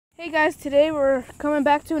Hey guys, today we're coming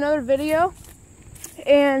back to another video,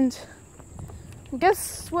 and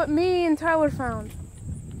guess what me and Tyler found?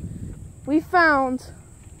 We found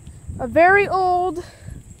a very old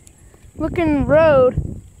looking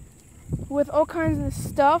road with all kinds of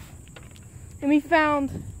stuff, and we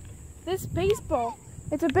found this baseball.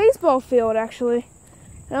 It's a baseball field actually,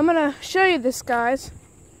 and I'm gonna show you this, guys.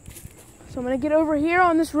 So I'm gonna get over here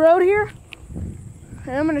on this road here,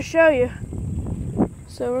 and I'm gonna show you.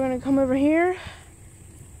 So we're gonna come over here.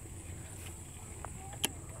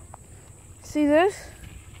 See this?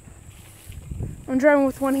 I'm driving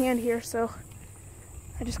with one hand here, so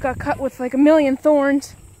I just got cut with like a million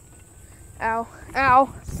thorns. Ow,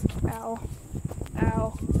 ow, ow,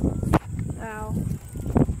 ow, ow,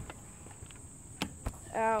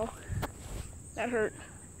 ow. That hurt.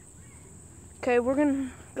 Okay, we're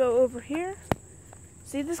gonna go over here.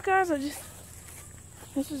 See this, guys?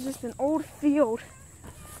 This is just an old field.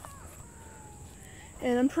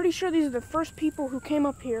 And I'm pretty sure these are the first people who came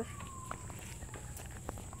up here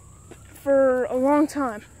for a long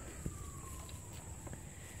time.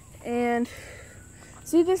 And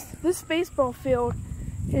see this baseball field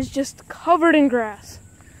is just covered in grass.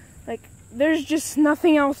 Like there's just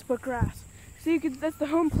nothing else but grass. See, that's the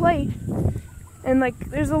home plate. And like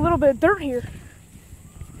there's a little bit of dirt here.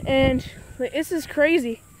 And like, this is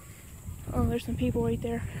crazy. Oh, there's some people right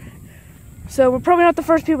there. So we're probably not the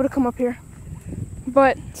first people to come up here.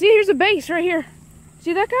 But see, here's a base right here.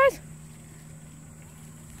 See that, guys?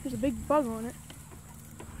 There's a big bug on it.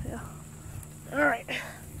 Yeah. All right.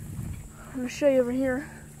 I'm gonna show you over here.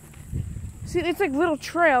 See, it's like little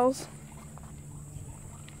trails.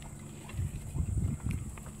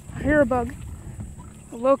 I hear a bug,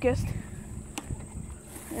 a locust,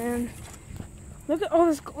 and look at all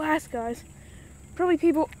this glass, guys. Probably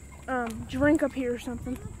people drink up here or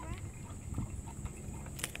something.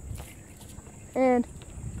 And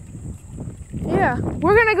yeah,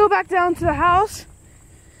 we're gonna go back down to the house,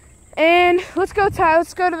 and let's go, Ty.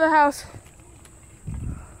 Let's go to the house.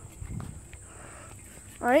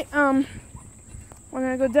 All right. We're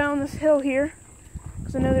gonna go down this hill here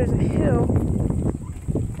because I know there's a hill.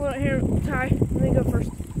 Hold on here, Ty. Let me go first.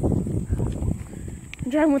 I'm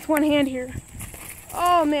driving with one hand here.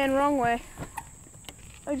 Oh man, wrong way.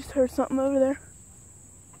 I just heard something over there.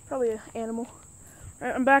 Probably an animal. All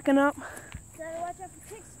right, I'm backing up. Watch out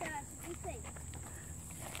for ticks, guys. Be safe.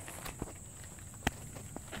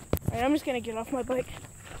 Alright, I'm just gonna get off my bike.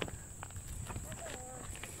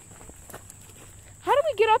 How do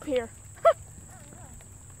we get up here?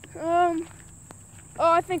 Oh,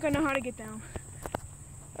 I think I know how to get down.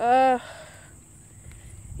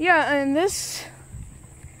 Yeah, and this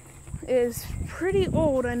is pretty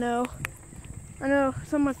old, I know. I know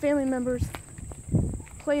some of my family members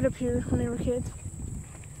played up here when they were kids.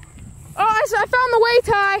 Oh, I found the way,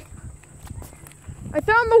 Ty. I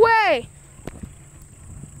found the way.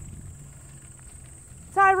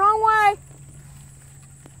 Ty, wrong way.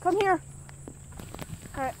 Come here.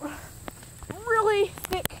 All right. Really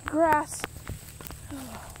thick grass.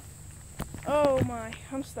 Oh my,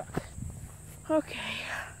 I'm stuck. Okay.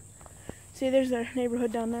 See, there's their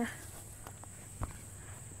neighborhood down there.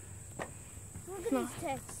 Look at these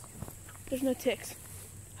ticks. There's no ticks.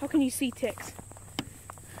 How can you see ticks?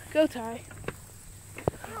 Go, Ty.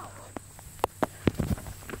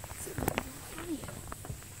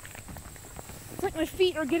 It's like my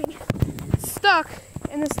feet are getting stuck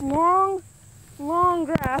in this long, long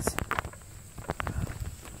grass.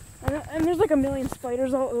 And there's like a million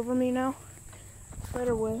spiders all over me now.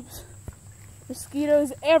 Spider webs.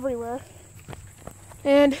 Mosquitoes everywhere.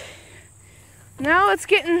 And now it's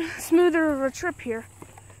getting smoother of a trip here.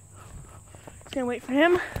 Just gonna wait for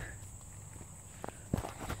him.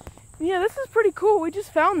 Yeah, this is pretty cool. We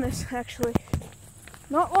just found this, actually,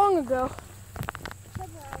 not long ago.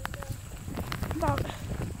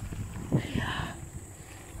 Yeah.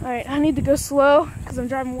 All right, I need to go slow because I'm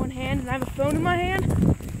driving one hand and I have a phone in my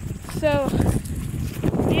hand. So,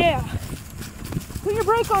 yeah. Put your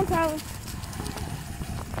brake on, Tyler.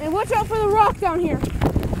 And watch out for the rock down here.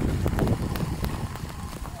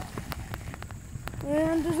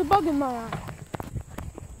 And there's a bug in my eye.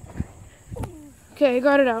 Okay,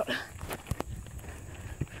 got it out.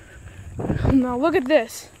 Now look at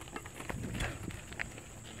this.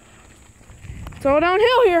 It's all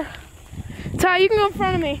downhill here. Ty, you can go in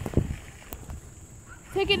front of me.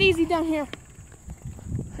 Take it easy down here.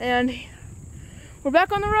 And we're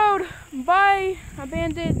back on the road. Bye,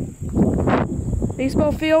 abandoned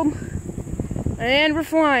baseball field. And we're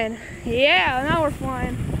flying. Yeah, now we're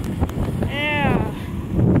flying. Yeah.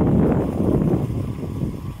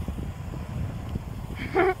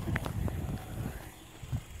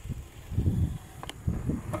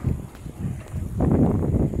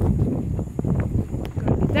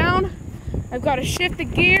 I've got to shift the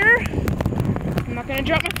gear. I'm not gonna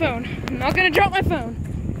drop my phone. I'm not gonna drop my phone.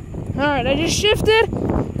 All right, I just shifted.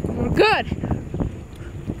 We're good.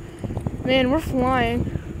 Man, we're flying.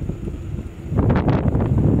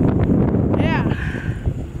 Yeah.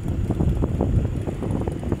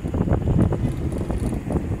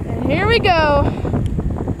 And here we go.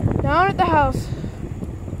 Down at the house.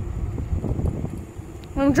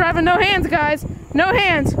 I'm driving no hands, guys. No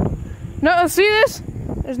hands. No, see this?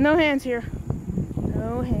 There's no hands here.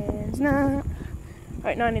 No hands, no. All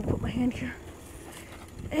right, now I need to put my hand here.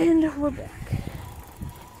 And we're back.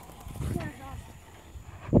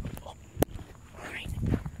 All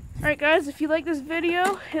right, guys, if you like this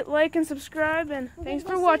video, hit like and subscribe, and thanks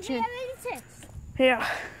for watching. Tips. Yeah.